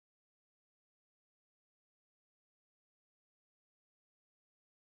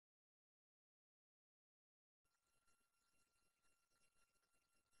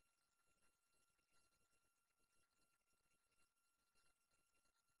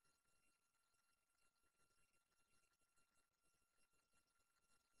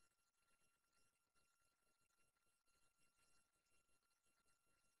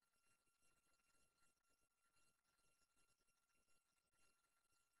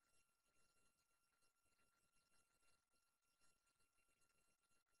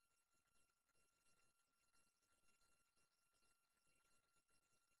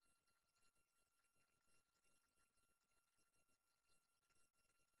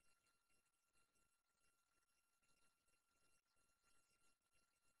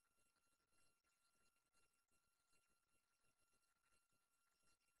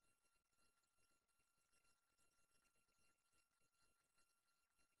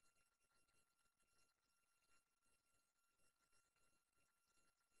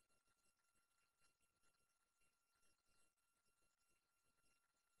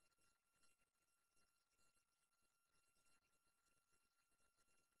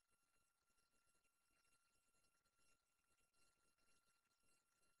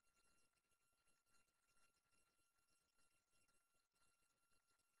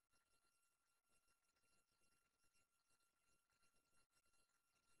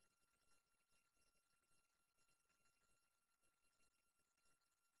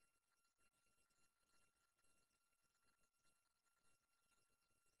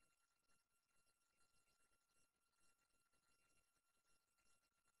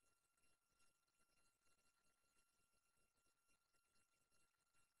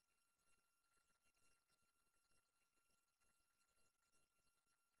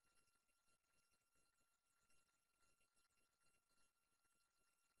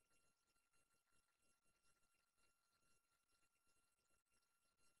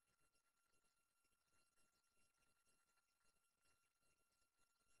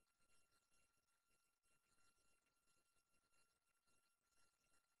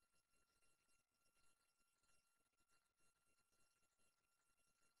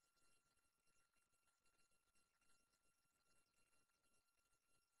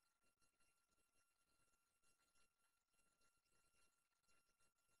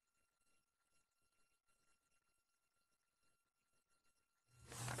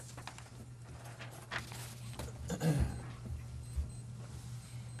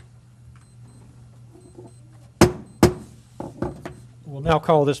We'll now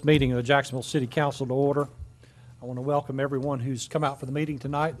call this meeting of the Jacksonville City Council to order. I want to welcome everyone who's come out for the meeting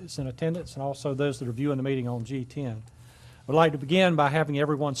tonight that's in attendance, and also those that are viewing the meeting on G10. I'd like to begin by having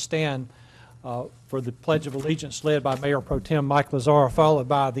everyone stand for the Pledge of Allegiance led by Mayor Pro Tem Mike Lazar, followed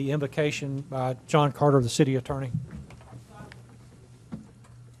by the invocation by John Carter, the City Attorney.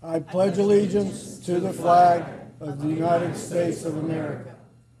 I pledge allegiance to the flag of the United States of America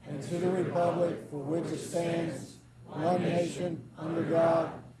and to the republic for which it stands, one nation, under God,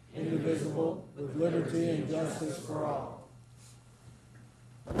 indivisible, with liberty and justice for all.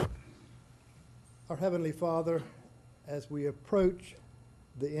 Our Heavenly Father, as we approach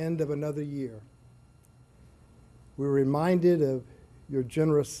the end of another year, we're reminded of your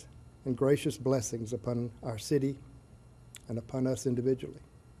generous and gracious blessings upon our city and upon us individually.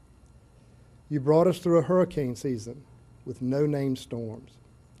 You brought us through a hurricane season with no named storms.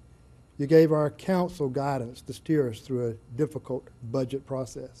 You gave our council guidance to steer us through a difficult budget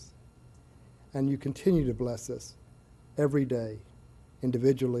process. And you continue to bless us every day,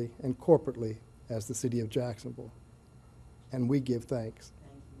 individually and corporately, as the city of Jacksonville. And we give thanks.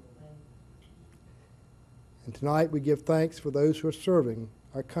 And tonight we give thanks for those who are serving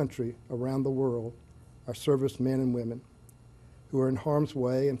our country around the world, our servicemen and women who are in harm's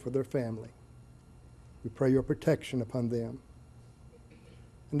way, and for their family. We pray your protection upon them.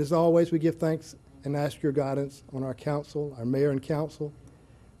 And as always, we give thanks and ask your guidance on our council, our mayor and council,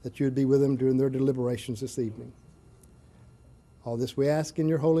 that you would be with them during their deliberations this evening. All this we ask in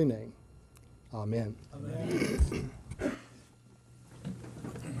your holy name. Amen. Amen.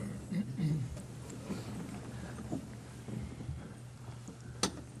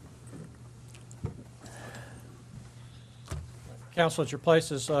 Council, at your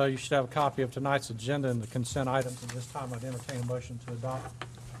places, you should have a copy of tonight's agenda and the consent items. At this time, I'd entertain a motion to adopt.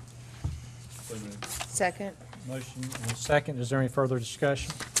 Second. Motion and a second. Is there any further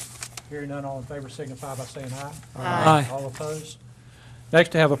discussion? Hearing none, all in favor signify by saying aye. Aye. All opposed?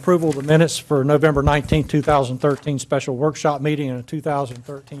 Next, to have approval of the minutes for November 19, 2013 special workshop meeting and a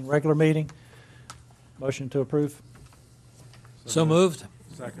 2013 regular meeting. Motion to approve. So moved.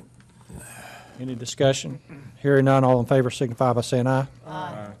 Second. Any discussion? Hearing none, all in favor signify by saying aye.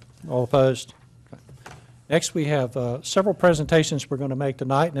 Aye. All opposed? Next, we have several presentations we're going to make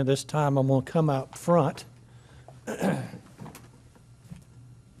tonight, and at this time, I'm going to come out front.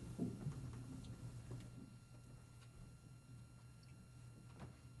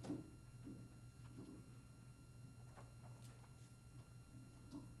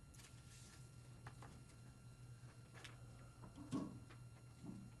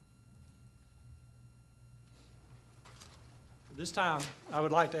 This time, I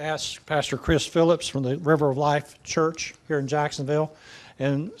would like to ask Pastor Chris Phillips from the River of Life Church here in Jacksonville.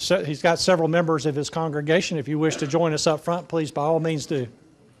 And so he's got several members of his congregation. If you wish to join us up front, please, by all means, do.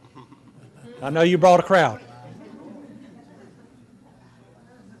 I know you brought a crowd.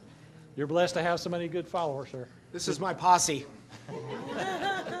 You're blessed to have so many good followers, sir. This is my posse.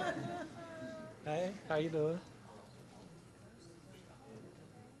 Hey, how you doing?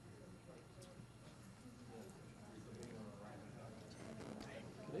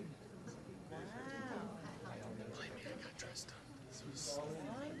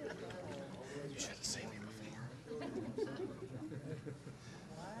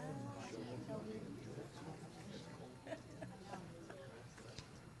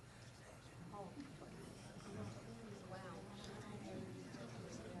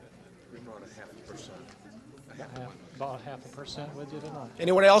 About 0.5% with you tonight.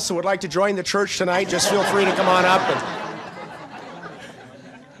 Anyone else who would like to join the church tonight, just feel free to come on up.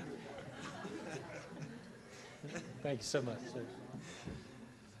 Thank you so much,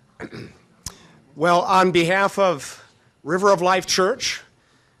 sir. Well, on behalf of River of Life Church,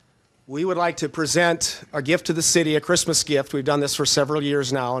 we would like to present a gift to the city, a Christmas gift. We've done this for several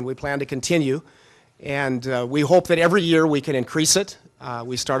years now, and we plan to continue. And we hope that every year we can increase it.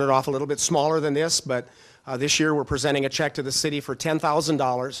 We started off a little bit smaller than this, but this year we're presenting a check to the city for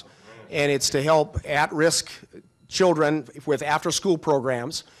 $10,000, and it's to help at-risk children with after-school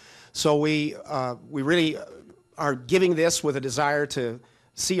programs. So we really are giving this with a desire to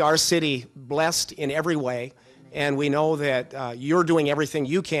see our city blessed in every way, and we know that you're doing everything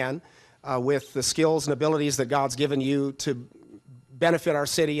you can with the skills and abilities that God's given you to benefit our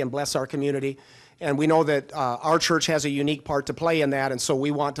city and bless our community. And we know that our church has a unique part to play in that, and so we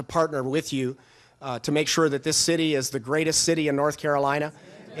want to partner with you to make sure that this city is the greatest city in North Carolina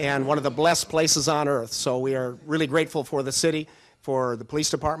and one of the blessed places on earth. So we are really grateful for the city, for the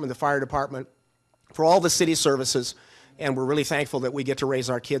police department, the fire department, for all the city services, and we're really thankful that we get to raise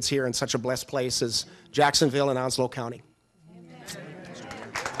our kids here in such a blessed place as Jacksonville and Onslow County.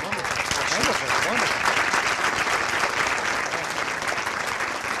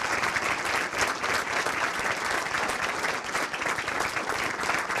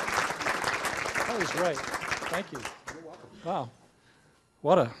 Thank you. Wow.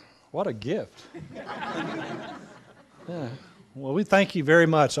 What a gift. Yeah. Well, we thank you very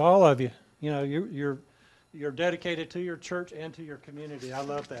much, all of you. You know, you're dedicated to your church and to your community. I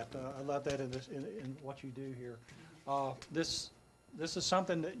love that. I love that in what you do here. This is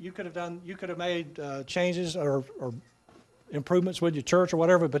something that you could have done. You could have made changes or improvements with your church or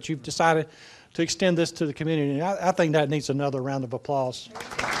whatever, but you've decided to extend this to the community. And I think that needs another round of applause.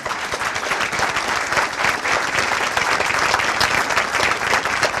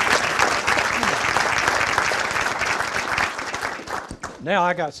 Now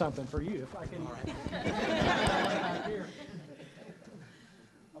I got something for you. If I can. Here.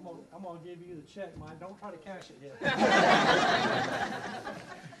 I'm gonna give you the check, Mike. Don't try to cash it yet.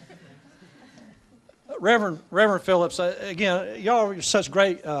 Reverend Phillips, again, y'all are such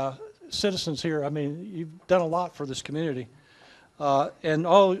great citizens here. I mean, you've done a lot for this community, and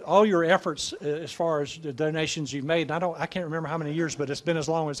all your efforts as far as the donations you've made. And I can't remember how many years, but it's been as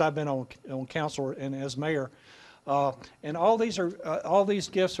long as I've been on council and as mayor. And all these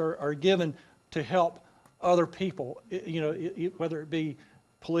gifts are given to help other people. You know, whether it be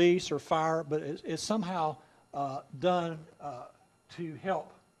police or fire, but it's somehow done to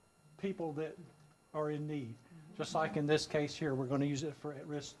help people that are in need. Just like in this case here, we're going to use it for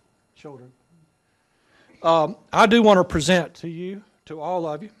at-risk children. I do want to present to you, to all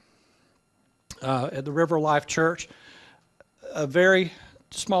of you, at the River Life Church, a very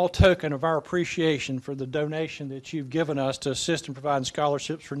small token of our appreciation for the donation that you've given us to assist in providing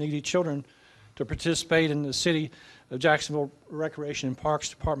scholarships for needy children to participate in the City of Jacksonville Recreation and Parks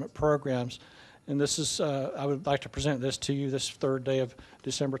Department programs. And this is, I would like to present this to you this third day of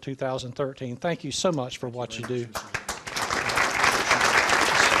December 2013. Thank you so much for what you do.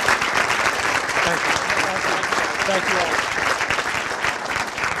 Thank you. Thank you all.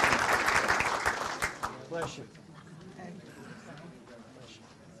 Bless you.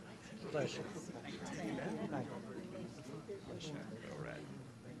 Bless you. Thank you. Bless you. All right.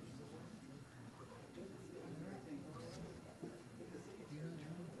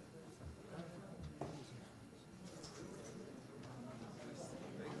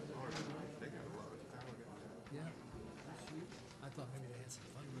 I thought maybe they had some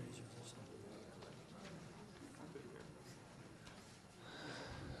fundraisers or something.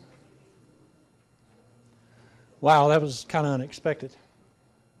 Wow, that was kind of unexpected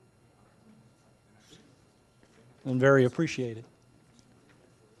and very appreciated.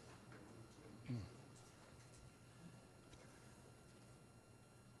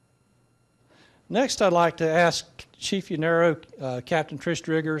 Next, I'd like to ask Chief Yanero, Captain Trish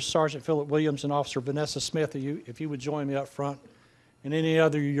Driggers, Sergeant Philip Williams, and Officer Vanessa Smith, if you would join me up front, and any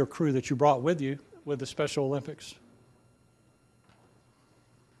other of your crew that you brought with you with the Special Olympics.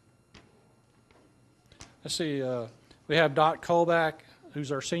 Let's see, we have Dot Colback,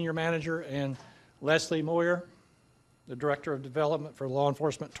 who's our senior manager, and Leslie Moyer, the Director of Development for Law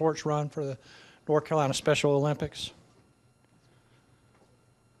Enforcement Torch Run for the North Carolina Special Olympics.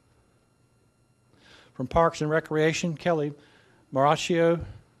 From Parks and Recreation, Kelly Maraccio.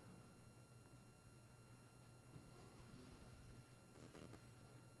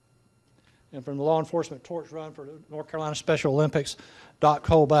 And from the Law Enforcement Torch Run for the North Carolina Special Olympics, Dot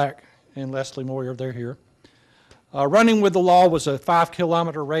Colback and Leslie Moyer, they're here. Running with the Law was a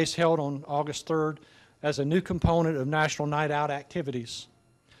 5-kilometer race held on August 3rd as a new component of National Night Out activities.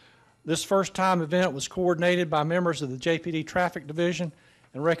 This first-time event was coordinated by members of the JPD Traffic Division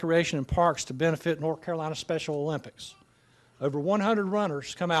and Recreation and Parks to benefit North Carolina Special Olympics. Over 100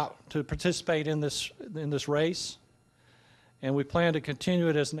 runners come out to participate in this race, and we plan to continue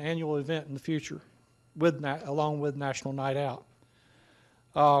it as an annual event in the future, along with National Night Out.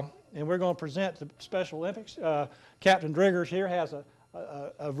 And we're going to present the Special Olympics. Captain Driggers here has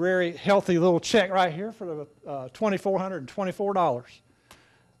a very healthy little check right here for the $2,424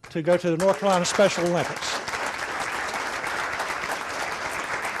 to go to the North Carolina Special Olympics.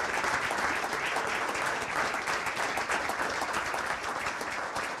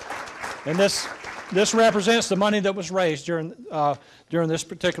 And this represents the money that was raised during this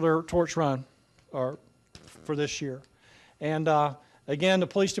particular torch run for this year. And again, the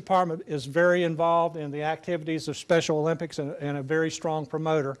police department is very involved in the activities of Special Olympics and a very strong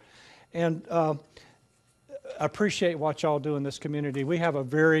promoter. And I appreciate what y'all do in this community. We have a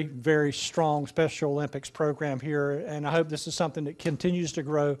very, very strong Special Olympics program here, and I hope this is something that continues to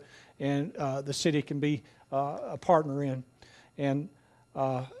grow and the city can be a partner in. And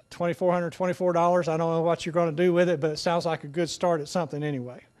 $2,424, I don't know what you're going to do with it, but it sounds like a good start at something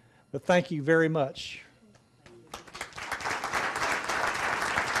anyway. But thank you very much.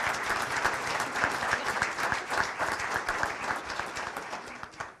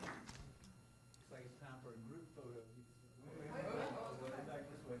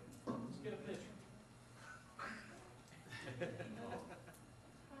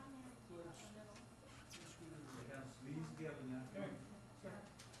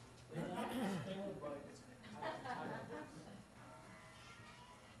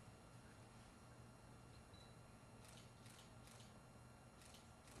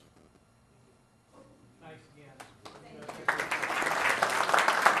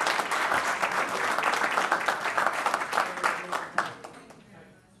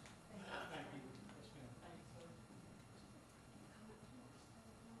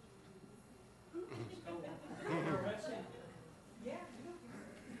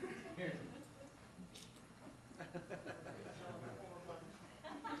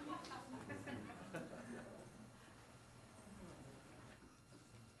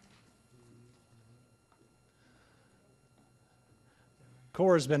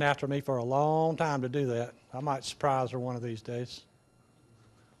 Cora's been after me for a long time to do that. I might surprise her one of these days.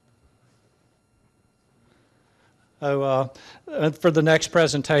 So, for the next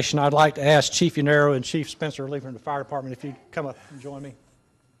presentation, I'd like to ask Chief Yanero and Chief Spencer Lee from the Fire Department if you'd come up and join me.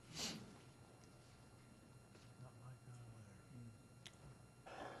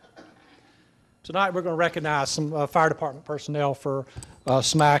 Tonight, we're going to recognize some fire department personnel for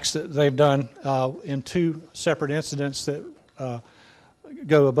some acts that they've done in two separate incidents that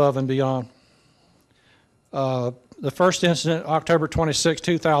go above and beyond. The first incident, October 26,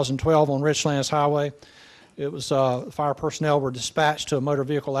 2012, on Richlands Highway. It was fire personnel were dispatched to a motor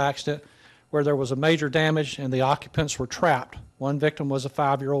vehicle accident where there was a major damage and the occupants were trapped. One victim was a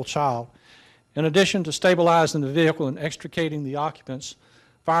 5-year-old child. In addition to stabilizing the vehicle and extricating the occupants,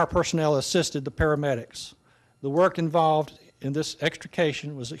 fire personnel assisted the paramedics. The work involved in this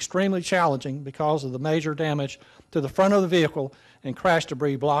extrication was extremely challenging because of the major damage to the front of the vehicle and crash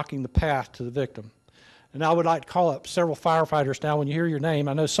debris blocking the path to the victim. And I would like to call up several firefighters now. When you hear your name,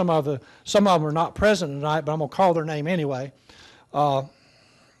 I know some of them are not present tonight, but I'm going to call their name anyway to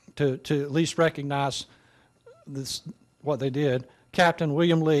at least recognize what they did. Captain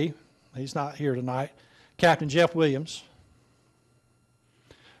William Lee, he's not here tonight. Captain Jeff Williams.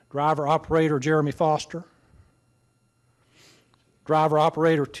 Driver operator Jeremy Foster. Driver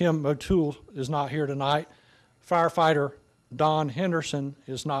operator Tim O'Toole is not here tonight. Firefighter Don Henderson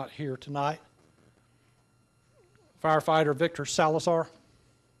is not here tonight. Firefighter Victor Salazar.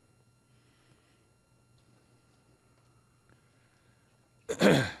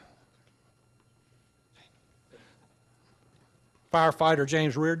 Firefighter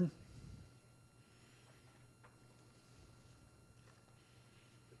James Reardon.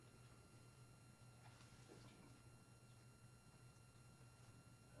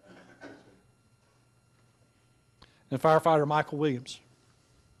 And firefighter Michael Williams.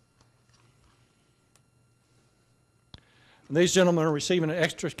 And these gentlemen are receiving an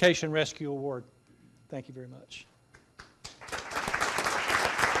Extrication Rescue Award. Thank you very much.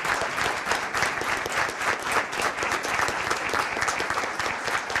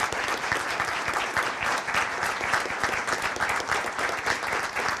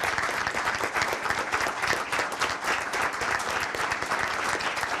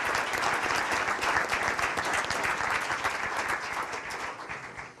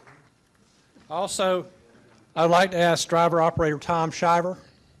 Also, I'd like to ask driver operator Tom Shiver.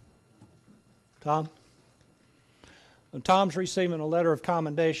 Tom? And Tom's receiving a letter of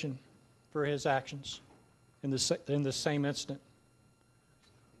commendation for his actions in this same incident.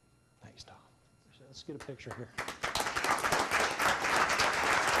 Thanks, Tom. Let's get a picture here.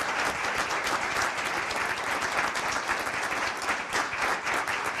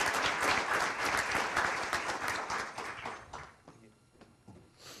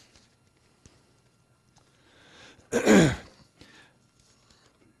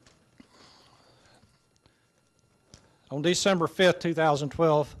 On December 5th,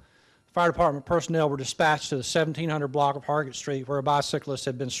 2012, fire department personnel were dispatched to the 1700 block of Hargett Street where a bicyclist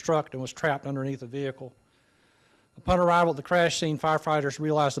had been struck and was trapped underneath a vehicle. Upon arrival at the crash scene, firefighters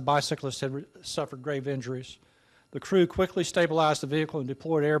realized the bicyclist had suffered grave injuries. The crew quickly stabilized the vehicle and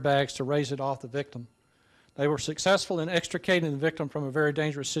deployed airbags to raise it off the victim. They were successful in extricating the victim from a very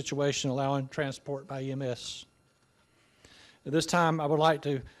dangerous situation, allowing transport by EMS. At this time, I would like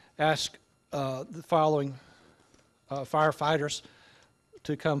to ask the following firefighters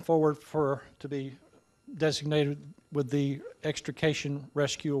to come forward to be designated with the Extrication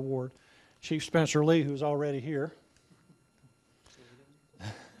Rescue Award. Chief Spencer Lee, who's already here.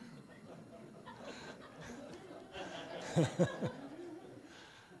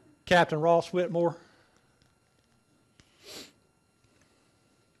 Captain Ross Whitmore.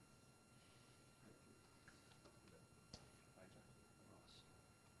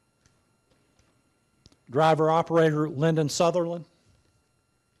 Driver operator Lyndon Sutherland.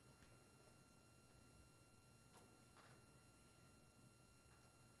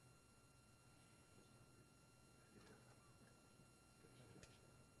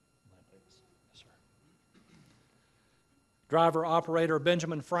 Driver operator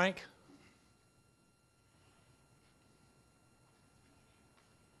Benjamin Frank.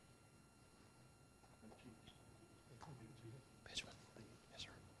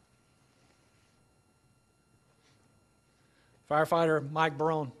 Firefighter Mike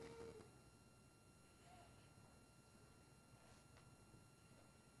Barone.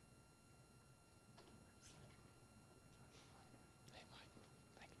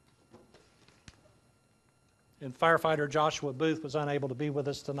 And firefighter Joshua Booth was unable to be with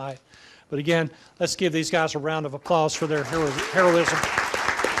us tonight. But again, let's give these guys a round of applause for their heroism.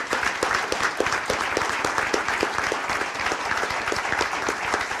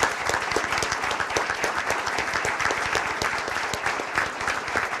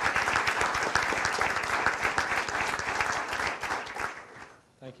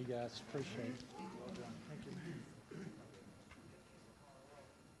 Thank you, guys. Appreciate it.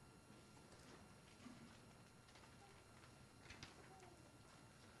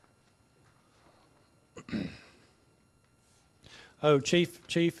 Oh, Chief,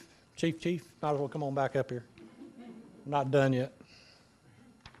 might as well come on back up here. I'm not done yet.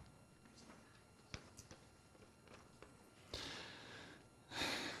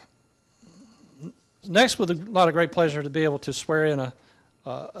 Next, with a lot of great pleasure to be able to swear in a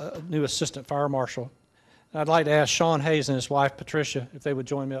new assistant fire marshal. And I'd like to ask Sean Hayes and his wife Patricia if they would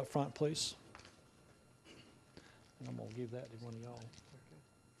join me up front, please. And I'm going to give that to one of y'all.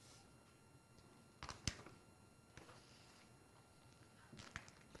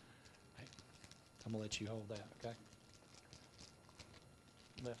 I'm going to let you hold that, okay?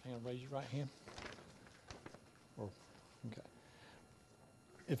 Left hand, raise your right hand. Okay.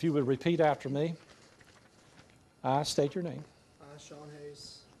 If you would repeat after me, I state your name. I, Sean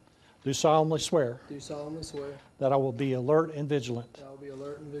Hayes, Do solemnly swear do solemnly swear that I will be alert and vigilant that I will be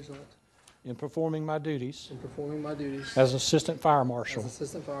alert and vigilant in performing my duties in performing my duties as Assistant Fire as Marshal,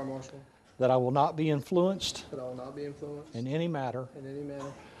 Assistant Fire Marshal, that I will not be influenced that I will not be influenced in any matter in any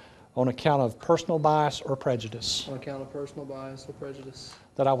manner on account of personal bias or prejudice, on account of personal bias or prejudice,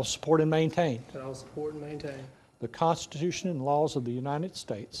 that I will support and maintain that I will support and maintain the Constitution and laws of the United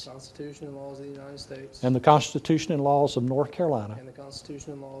States the Constitution and laws of the United States and the Constitution and laws of North Carolina, and the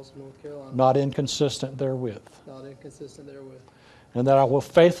Constitution and laws of North Carolina, not inconsistent therewith, not inconsistent therewith, and that I will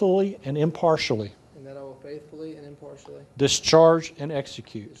faithfully and impartially and that I will faithfully and impartially discharge and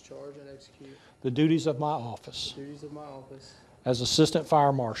execute discharge and execute the duties of my office the duties of my office as Assistant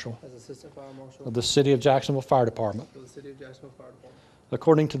Fire Marshal as Assistant Fire Marshal of the City of Jacksonville Fire Department, for the City of Jacksonville Fire Department,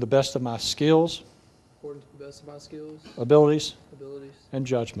 according to the best of my skills, according to the best of my skills, abilities, abilities, and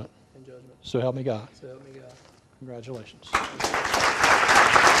judgment. and judgment. So help me God. So help me God. Congratulations.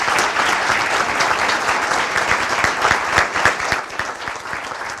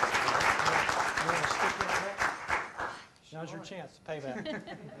 Now's your chance to pay that.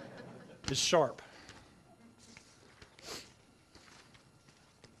 It's sharp.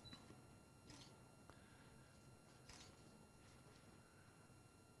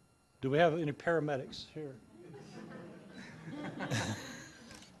 Do we have any paramedics here?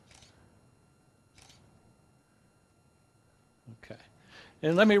 Okay.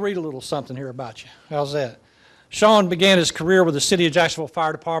 And let me read a little something here about you. How's that? Sean began his career with the City of Jacksonville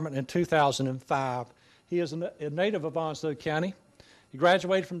Fire Department in 2005. He is a native of Onslow County. He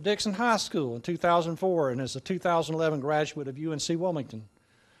graduated from Dixon High School in 2004 and is a 2011 graduate of UNC Wilmington.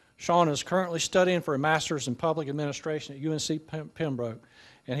 Sean is currently studying for a master's in public administration at UNC Pembroke,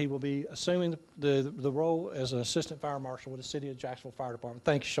 and he will be assuming the role as an assistant fire marshal with the City of Jacksonville Fire Department.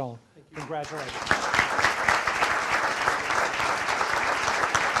 Thank you, Sean. Thank you. Congratulations.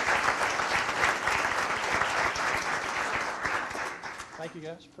 Thank you,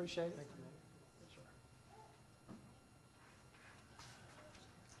 guys. Appreciate it.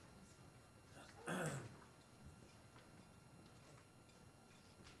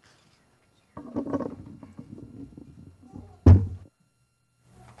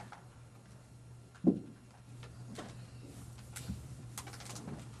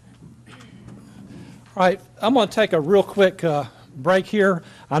 All right, I'm going to take a real quick break here.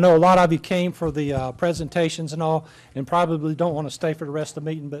 I know a lot of you came for the presentations and all, and probably don't want to stay for the rest of the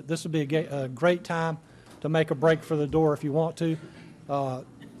meeting, but this would be a great time to make a break for the door if you want to.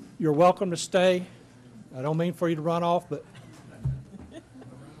 You're welcome to stay. I don't mean for you to run off, but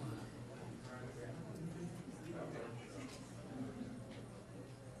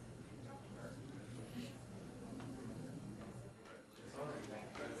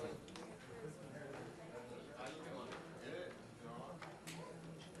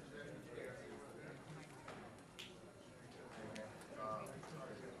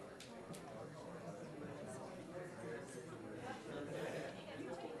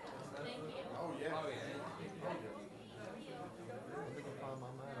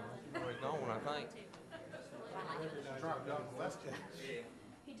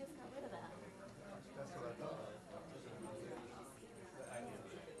He just got rid of that.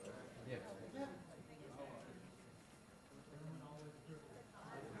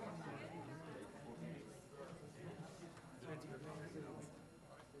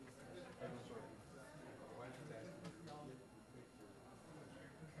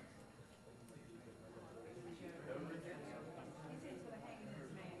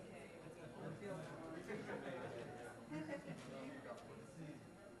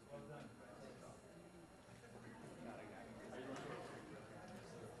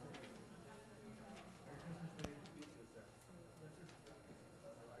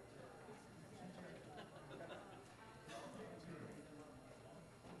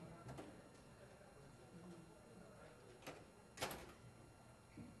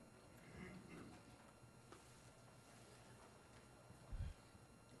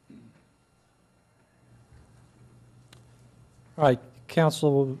 All right,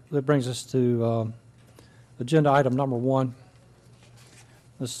 council, that brings us to agenda item number 1.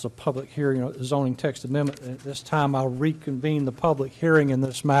 This is a public hearing, zoning text amendment. At this time, I'll reconvene the public hearing in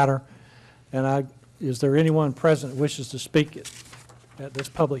this matter. And is there anyone present who wishes to speak at this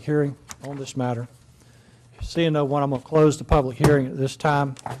public hearing on this matter? Seeing no one, I'm going to close the public hearing at this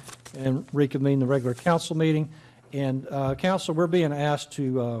time and reconvene the regular council meeting. And council, we're being asked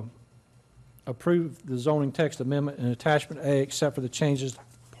to approve the zoning text amendment in attachment A, except for the changes to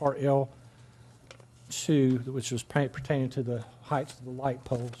Part L2, which was pertaining to the heights of the light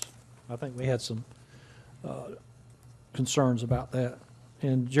poles. I think we had some concerns about that.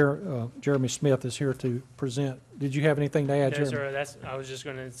 And Jeremy Smith is here to present. Did you have anything to add, Yes, Jeremy? sir. I was just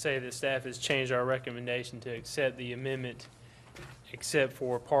going to say that staff has changed our recommendation to accept the amendment except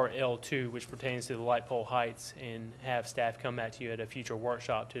for Part L2, which pertains to the light pole heights, and have staff come back to you at a future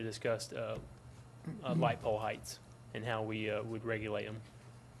workshop to discuss light pole heights and how we would regulate them.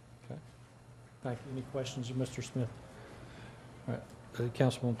 Okay. Thank you. Any questions of Mr. Smith? All right. The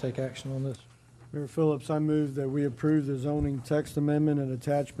council want to take action on this? Mayor Phillips, I move that we approve the zoning text amendment in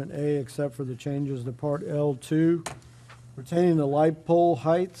attachment A, except for the changes to Part L2 pertaining to light pole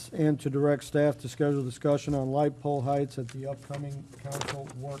heights, and to direct staff to schedule discussion on light pole heights at the upcoming council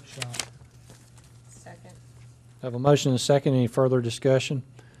workshop. Second. I have a motion and a second. Any further discussion?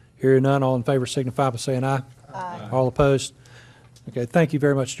 Hearing none, all in favor signify by saying aye. Aye. All opposed? Okay, thank you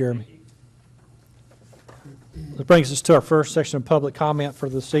very much, Jeremy. That brings us to our first section of public comment for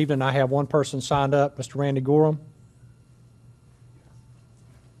this evening. I have one person signed up, Mr. Randy Gorham.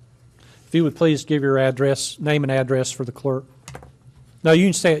 If you would please give your address, name and address for the clerk. No, you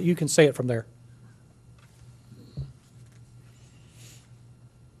can say it. You can say it from there.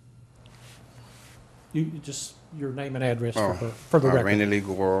 You just your name and address for the record. Randy Lee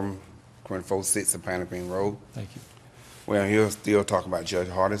Gorham, 246 of Pine Green Road. Thank you. Well, here still talking about Judge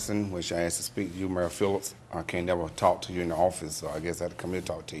Hardison, which I asked to speak to you, Mayor Phillips. I can't never talk to you in the office, so I guess I had to come here to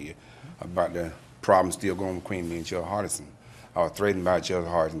talk to you about the problem still going between me and Judge Hardison. I was threatened by Judge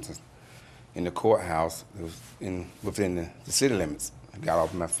Hardison in the courthouse. It was within the city limits. It got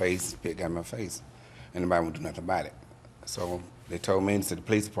off my face, spit got in my face, and nobody would do nothing about it. So they told me into the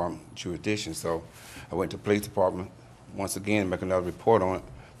police department jurisdiction, so I went to the police department once again to make another report on it,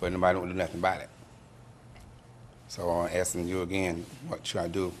 but nobody would do nothing about it. So I'm asking you again, what should I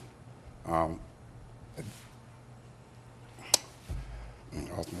do? I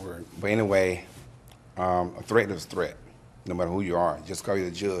lost my word. But anyway, a threat is a threat, no matter who you are. Just because you're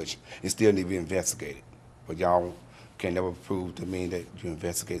the judge, it still need to be investigated. But y'all can never prove to me that you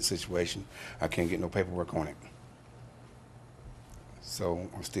investigate the situation. I can't get no paperwork on it. So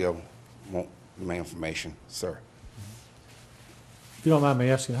I still want my information, sir. If you don't mind me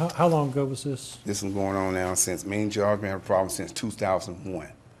asking, how long ago was this? This has been going on now since me and George been having a problem since 2001.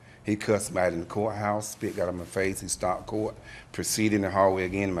 He cussed me out in the courthouse, spit got on my face, he stopped court, proceeded in the hallway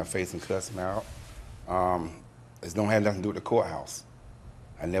again in my face and cussed me out. It don't have nothing to do with the courthouse.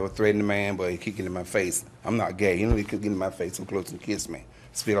 I never threatened the man, but he keep getting in my face. I'm not gay. You know he could get in my face so close and kiss me,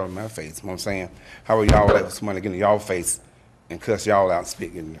 spit on my face. You know what I'm saying? How are y'all let somebody get in y'all face and cuss y'all out and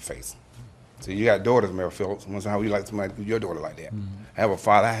spit get in their face? So you got daughters, Mayor Phillips. How would you like somebody to do your daughter like that? I have a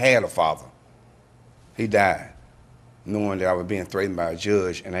father. I had a father. He died, knowing that I was being threatened by a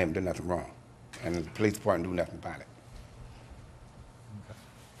judge and I haven't done nothing wrong. And the police department do nothing about it.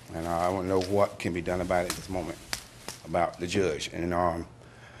 And I want to know what can be done about it at this moment, about the judge. And I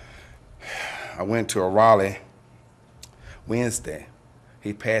went to a Raleigh Wednesday.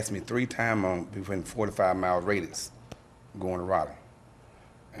 He passed me 3 times on within 45-mile radius going to Raleigh.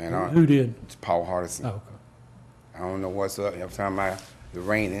 And Who did? It's Paul Hardison. Oh, okay. I don't know what's up. Every time it's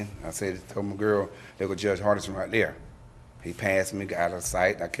raining, I told my girl, there go Judge Hardison right there. He passed me, got out of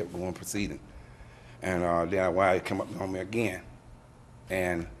sight. I kept going, proceeding. And then while he come up on me again,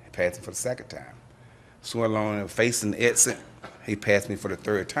 and he passed me for the 2nd time. So along and facing the exit, he passed me for the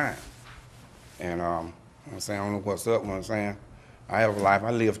 3rd time. And I'm saying, I don't know what's up. You know what I'm saying? I have a life.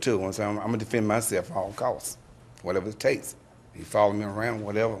 I live too. You know what I'm saying? I'm gonna defend myself at all costs, whatever it takes. He followed me around,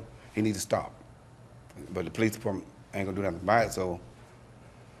 whatever. He needs to stop. But the police department ain't gonna do nothing about it. So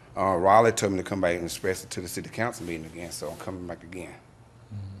Raleigh told me to come back and express it to the city council meeting again. So I'm coming back again.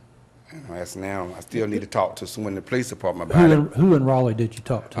 And that's now. I still need to talk to someone in the police department about it. Who in Raleigh did you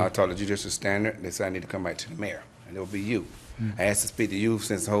talk to? I talked to judicial standard. They said I need to come back to the mayor, and it will be you. I asked to speak to you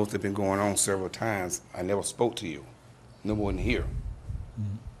since the whole thing been going on several times. I never spoke to you. No one here. You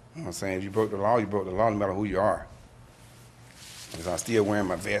know what I'm saying? If you broke the law, you broke the law, no matter who you are. Because I'm still wearing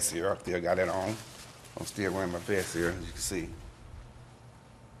my vest here. I still got that on. I'm still wearing my vest here, as you can see.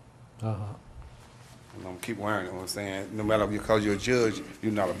 I'm gonna keep wearing it, you know what I'm saying? No matter because you're a judge,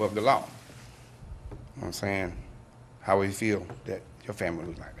 you're not above the law. You know what I'm saying? How would you feel that your family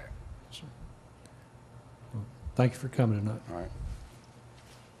was like that? Thank you for coming tonight. All right.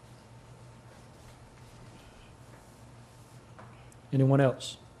 Anyone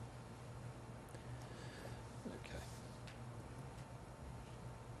else? Okay.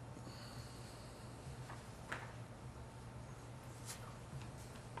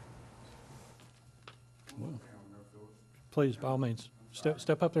 Well, please, by all means,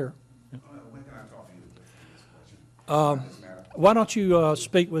 step up there. Why don't you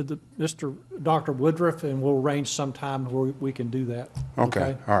speak with Dr. Woodruff, and we'll arrange some time where we can do that.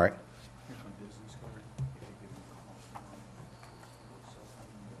 Okay, all right.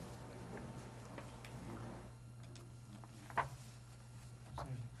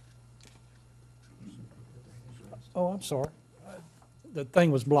 Oh, I'm sorry. The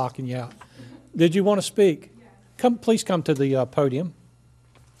thing was blocking you out. Did you want to speak? Please come to the podium.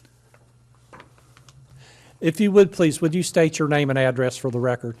 If you would, please, would you state your name and address for the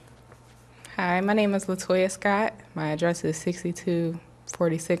record? Hi, my name is Latoya Scott. My address is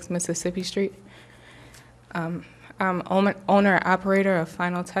 6246 Mississippi Street. I'm owner-operator of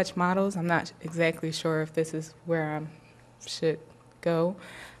Final Touch Models. I'm not exactly sure if this is where I should go,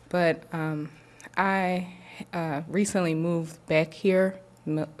 but I recently moved back here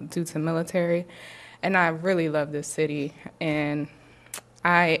due to military, and I really love this city, and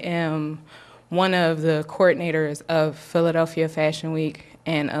I am one of the coordinators of Philadelphia Fashion Week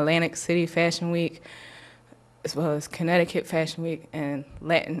and Atlantic City Fashion Week, as well as Connecticut Fashion Week and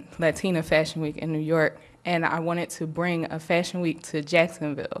Latina Fashion Week in New York. And I wanted to bring a fashion week to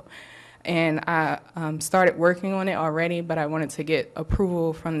Jacksonville. And I started working on it already, but I wanted to get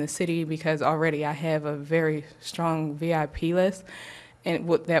approval from the city because already I have a very strong VIP list, and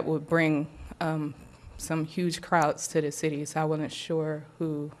that would bring some huge crowds to the city. So I wasn't sure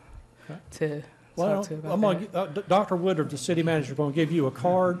who to talk to about that. Dr. Woodruff, the city manager, is going to give you a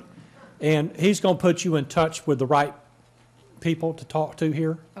card, and he's going to put you in touch with the right people to talk to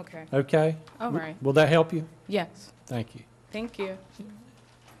here. Okay. Okay? All right. Will that help you? Yes. Thank you. Thank you.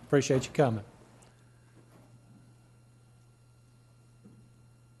 Appreciate you coming.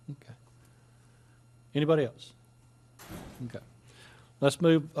 Okay. Anybody else? Okay. Let's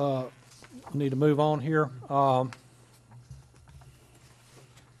move, we need to move on here.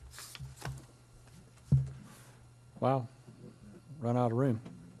 Wow, run out of room.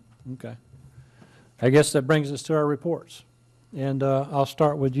 Okay. I guess that brings us to our reports. And I'll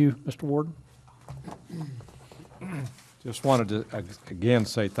start with you, Mr. Warden. Just wanted to, again,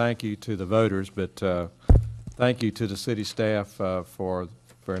 say thank you to the voters, but thank you to the city staff for a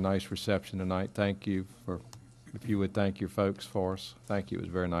very nice reception tonight. Thank you for, if you would thank your folks for us. Thank you. It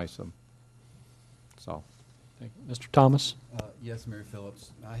was very nice of them. That's all. Thank you. Mr. Thomas? Yes, Mary Phillips.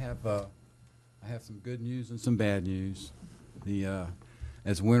 I have some good news and some bad news.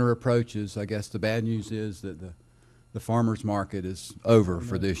 As winter approaches, I guess the bad news is that the farmers market is over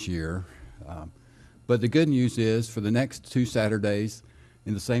for this year. But the good news is for the next 2 Saturdays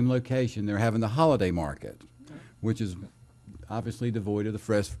in the same location, they're having the holiday market, which is obviously devoid of the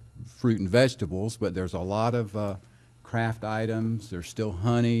fresh fruit and vegetables, but there's a lot of craft items. There's still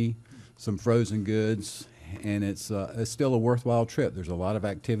honey, some frozen goods, and it's still a worthwhile trip. There's a lot of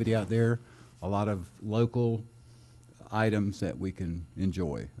activity out there, a lot of local items that we can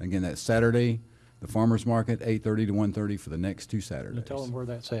enjoy. Again, that's Saturday, the farmers market, 8:30 to 1:30 for the next 2 Saturdays. Tell them where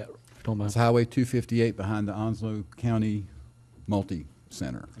that's at. Don't mind. It's Highway 258 behind the Onslow County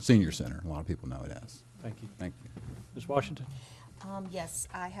Multi-Center, Senior Center. A lot of people know it as. Thank you. Thank you. Ms. Washington? Yes,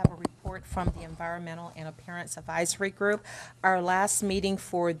 I have a report from the Environmental and Appearance Advisory Group. Our last meeting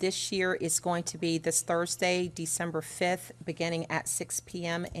for this year is going to be this Thursday, December 5th, beginning at 6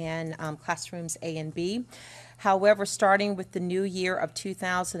 p.m. in classrooms A and B. However, starting with the new year of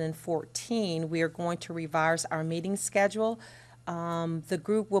 2014, we are going to revise our meeting schedule. The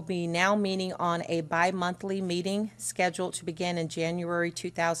group will be now meeting on a bi-monthly meeting scheduled to begin in January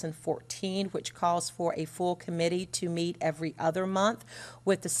 2014, which calls for a full committee to meet every other month,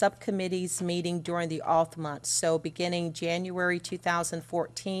 with the subcommittees meeting during the off months. So beginning January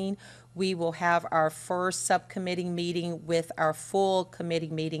 2014, we will have our first subcommittee meeting with our full committee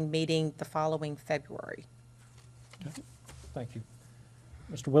meeting the following February. Okay. Thank you.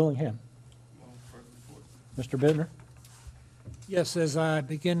 Mr. Willingham? Mr. Bidner? Yes, as I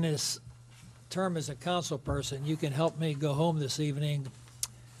begin this term as a council person, you can help me go home this evening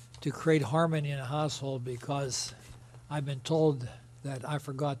to create harmony in a household, because I've been told that I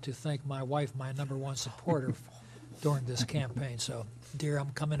forgot to thank my wife, my #1 supporter, during this campaign. So, dear,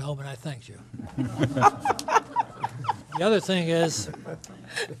 I'm coming home and I thanked you. The other thing is,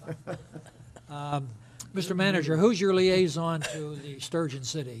 Mr. Manager, who's your liaison to the Sturgeon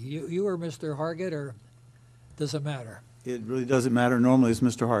City? You or Mr. Hargett, or does it matter? It really doesn't matter. Normally, it's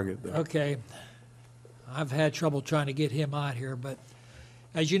Mr. Hargett. But Okay. I've had trouble trying to get him out here, but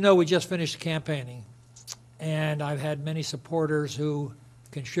as you know, we just finished campaigning, and I've had many supporters who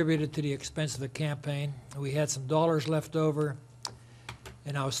contributed to the expense of the campaign. We had some dollars left over,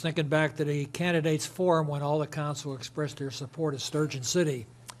 and I was thinking back to the candidates forum when all the council expressed their support of Sturgeon City.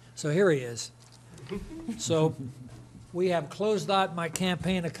 So here he is. So we have closed out my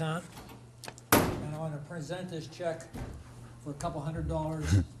campaign account, and I want to present this check for a couple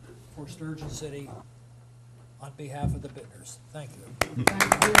 $100 for Sturgeon City on behalf of the Bittners. Thank you.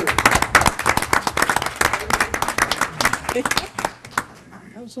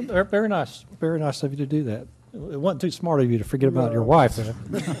 That was very nice. Very nice of you to do that. It wasn't too smart of you to forget about your wife.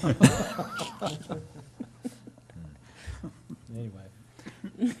 Anyway.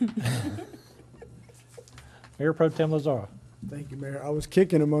 Mayor Pro Tem Lazara. Thank you, Mayor. I was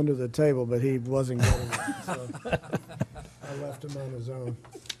kicking him under the table, but he wasn't getting it, so I left him on his own.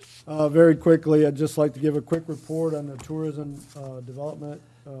 Very quickly, I'd just like to give a quick report on the Tourism Development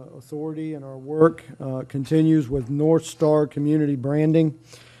Authority, and our work continues with North Star Community Branding.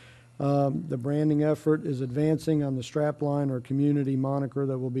 The branding effort is advancing on the strapline or community moniker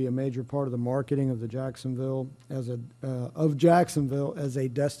that will be a major part of the marketing of the Jacksonville as a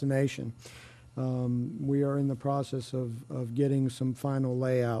destination. We are in the process of getting some final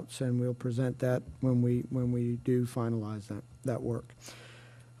layouts, and we'll present that when we do finalize that work.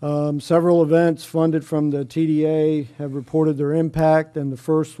 Several events funded from the TDA have reported their impact, and the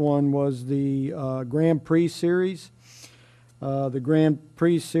first one was the Grand Prix Series. The Grand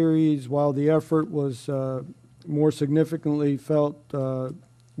Prix Series, while the effort was more significantly felt,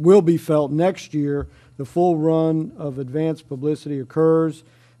 will be felt next year, the full run of advanced publicity occurs.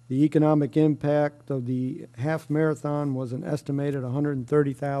 The economic impact of the half marathon was an estimated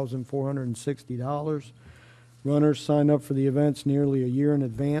 $130,460. Runners sign up for the events nearly a year in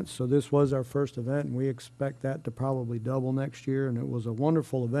advance, so this was our first event, and we expect that to probably double next year, and it was a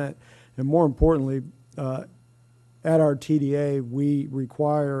wonderful event. And more importantly, at our TDA, we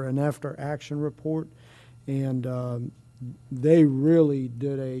require an after-action report, and they really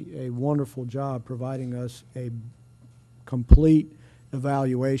did a wonderful job providing us a complete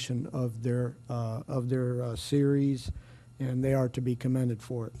evaluation of their series, and they are to be commended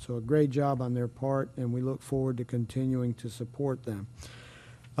for it. So a great job on their part, and we look forward to continuing to support them.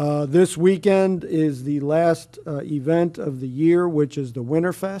 This weekend is the last event of the year, which is the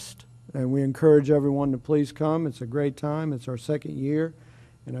Winterfest, and we encourage everyone to please come. It's a great time. It's our second year,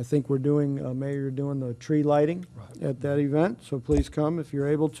 and I think we're doing, Mayor, you're doing the tree lighting at that event, so please come if you're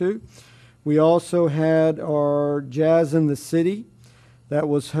able to. We also had our Jazz in the City. That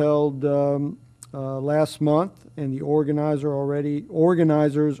was held last month, and the organizers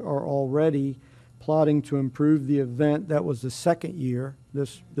are already plotting to improve the event. That was the second year.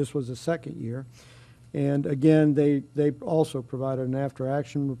 This was the second year. And again, they also provided an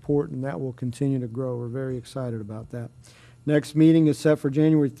after-action report, and that will continue to grow. We're very excited about that. Next meeting is set for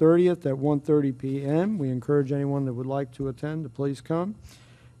January 30th at 1:30 p.m. We encourage anyone that would like to attend to please come.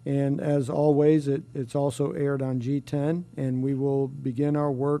 And as always, it's also aired on G10, and we will begin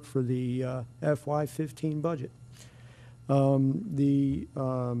our work for the FY15 budget. The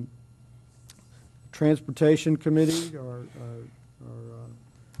Transportation Committee, our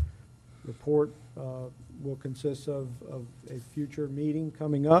report will consist of a future meeting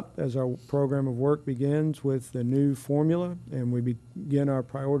coming up as our program of work begins with the new formula, and we begin our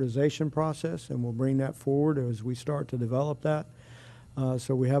prioritization process, and we'll bring that forward as we start to develop that.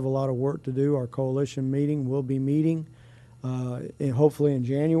 So we have a lot of work to do. Our coalition meeting will be meeting hopefully in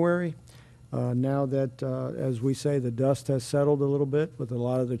January. Now that, as we say, the dust has settled a little bit with a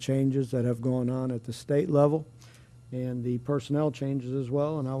lot of the changes that have gone on at the state level and the personnel changes as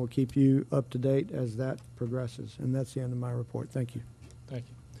well, and I will keep you up to date as that progresses. And that's the end of my report. Thank you. Thank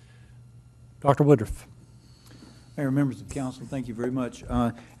you. Dr. Woodruff. Mayor, members of council, thank you very much.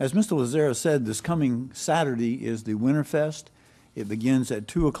 As Mr. Lazara said, this coming Saturday is the Winterfest. It begins at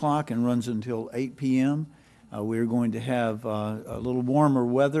 2 o'clock and runs until 8 p.m. We're going to have a little warmer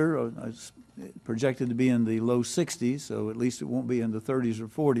weather. It's projected to be in the low 60s, so at least it won't be in the 30s or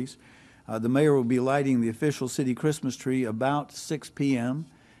 40s. The mayor will be lighting the official city Christmas tree about 6 p.m.,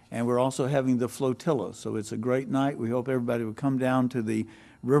 and we're also having the flotilla, so it's a great night. We hope everybody will come down to the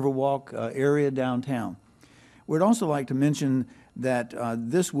Riverwalk area downtown. We'd also like to mention that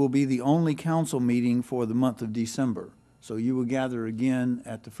this will be the only council meeting for the month of December. So you will gather again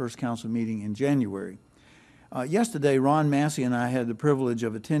at the first council meeting in January. Yesterday, Ron Massey and I had the privilege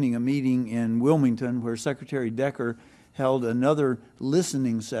of attending a meeting in Wilmington where Secretary Decker held another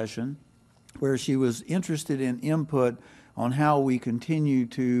listening session where she was interested in input on how we continue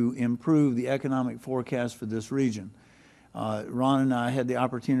to improve the economic forecast for this region. Ron and I had the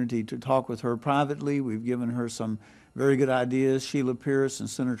opportunity to talk with her privately. We've given her some very good ideas. Sheila Pierce and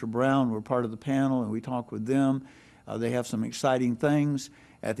Senator Brown were part of the panel, and we talked with them. They have some exciting things.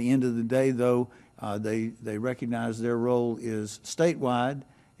 At the end of the day, though, they recognize their role is statewide,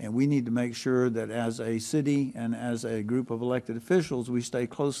 and we need to make sure that as a city and as a group of elected officials, we stay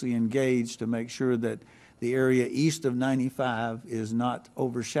closely engaged to make sure that the area east of 95 is not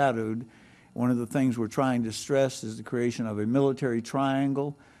overshadowed. One of the things we're trying to stress is the creation of a military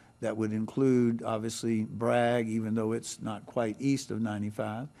triangle that would include, obviously, Bragg, even though it's not quite east of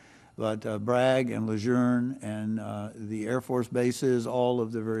 95, but Bragg and Lejeune and the Air Force bases, all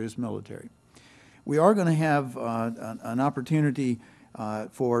of the various military. We are going to have an opportunity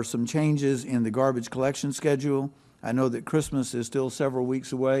for some changes in the garbage collection schedule. I know that Christmas is still several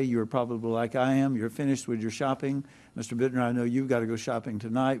weeks away. You're probably like I am. You're finished with your shopping. Mr. Bittner, I know you've got to go shopping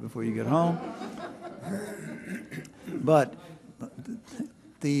tonight before you get home. But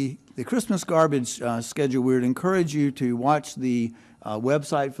the Christmas garbage schedule, we would encourage you to watch the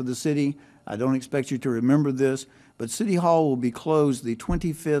website for the city. I don't expect you to remember this, but City Hall will be closed the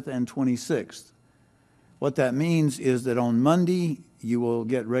 25th and 26th. What that means is that on Monday, you will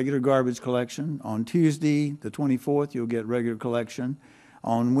get regular garbage collection. On Tuesday, the 24th, you'll get regular collection.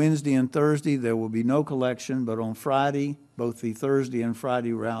 On Wednesday and Thursday, there will be no collection, but on Friday, both the Thursday and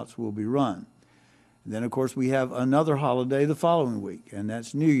Friday routes will be run. And then, of course, we have another holiday the following week, and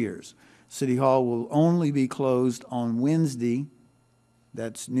that's New Year's. City Hall will only be closed on Wednesday.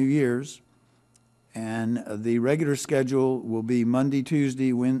 That's New Year's. And the regular schedule will be Monday,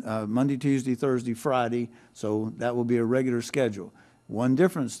 Tuesday, Thursday, Friday. So that will be a regular schedule. One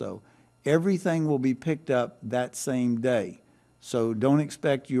difference, though, everything will be picked up that same day. So don't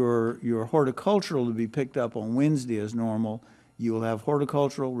expect your horticultural to be picked up on Wednesday as normal. You will have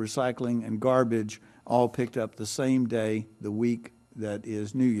horticultural, recycling, and garbage all picked up the same day, the week that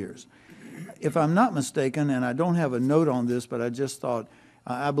is New Year's. If I'm not mistaken, and I don't have a note on this, but I just thought,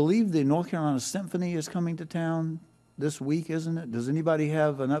 I believe the North Carolina Symphony is coming to town this week, isn't it? Does anybody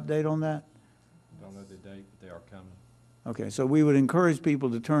have an update on that? I don't know the date, but they are coming. Okay, so we would encourage people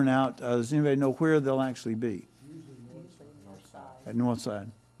to turn out. Does anybody know where they'll actually be? At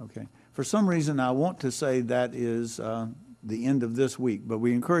Northside. Okay. For some reason, I want to say that is the end of this week, but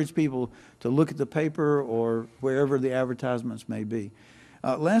we encourage people to look at the paper or wherever the advertisements may be.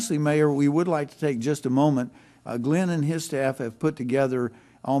 Lastly, Mayor, we would like to take just a moment. Glenn and his staff have put together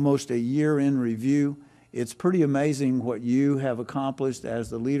almost a year in review. It's pretty amazing what you have accomplished as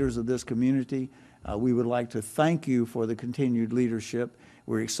the leaders of this community. We would like to thank you for the continued leadership.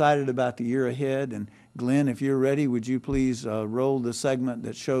 We're excited about the year ahead. And Glenn, if you're ready, would you please roll the segment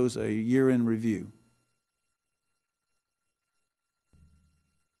that shows a year in review?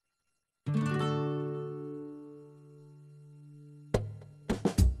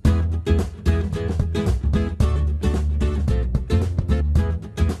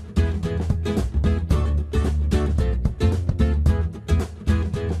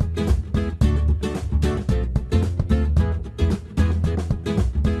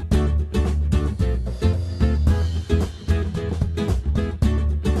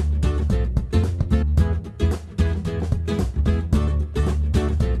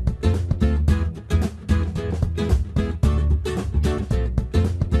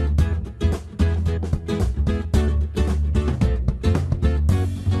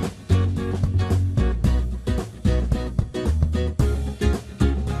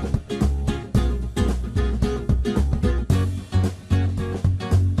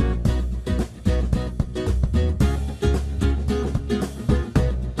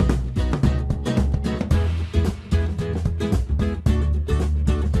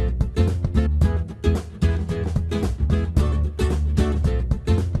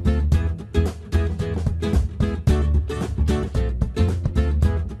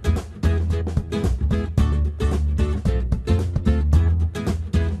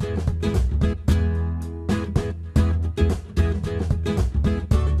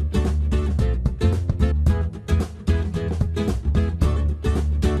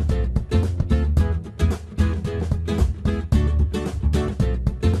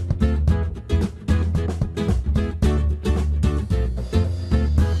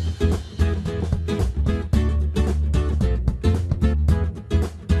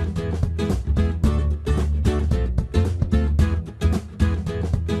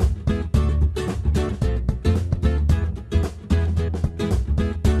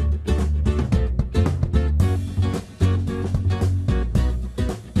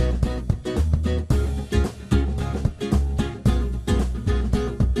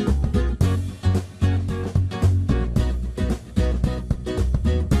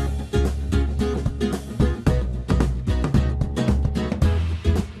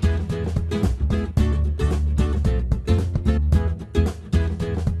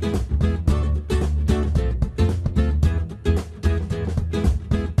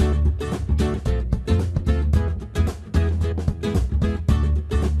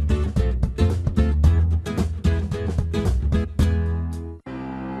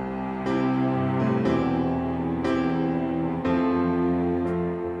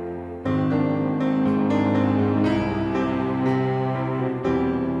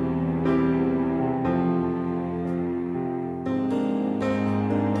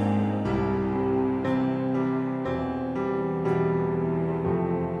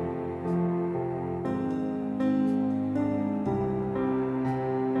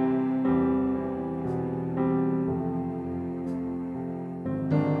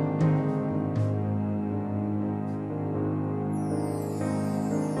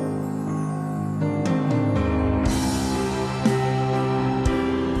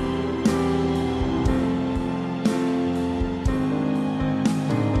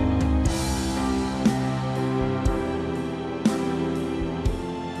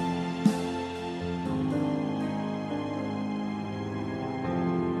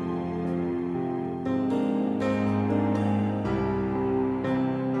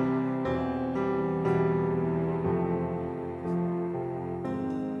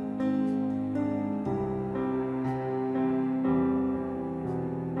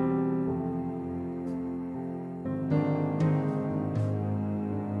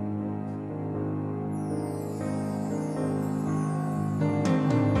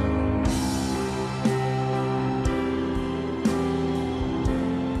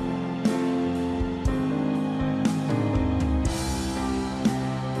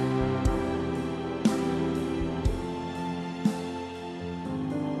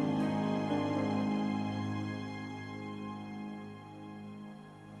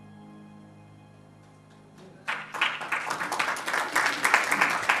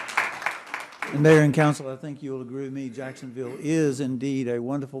 And Mayor and Council, I think you'll agree with me, Jacksonville is indeed a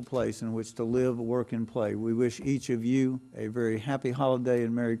wonderful place in which to live, work, and play. We wish each of you a very happy holiday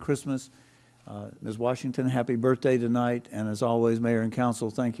and Merry Christmas. Ms. Washington, happy birthday tonight, and as always, Mayor and Council,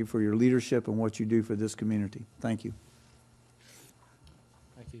 thank you for your leadership and what you do for this community. Thank you.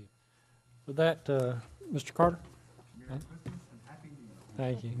 Thank you. With that, Mr. Carter?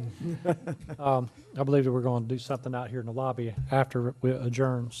 Thank you. I believe that we're going to do something out here in the lobby after we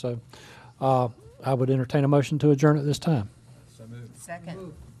adjourn, so I would entertain a motion to adjourn at this time.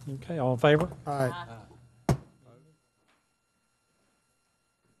 Second. Okay, all in favor? All right.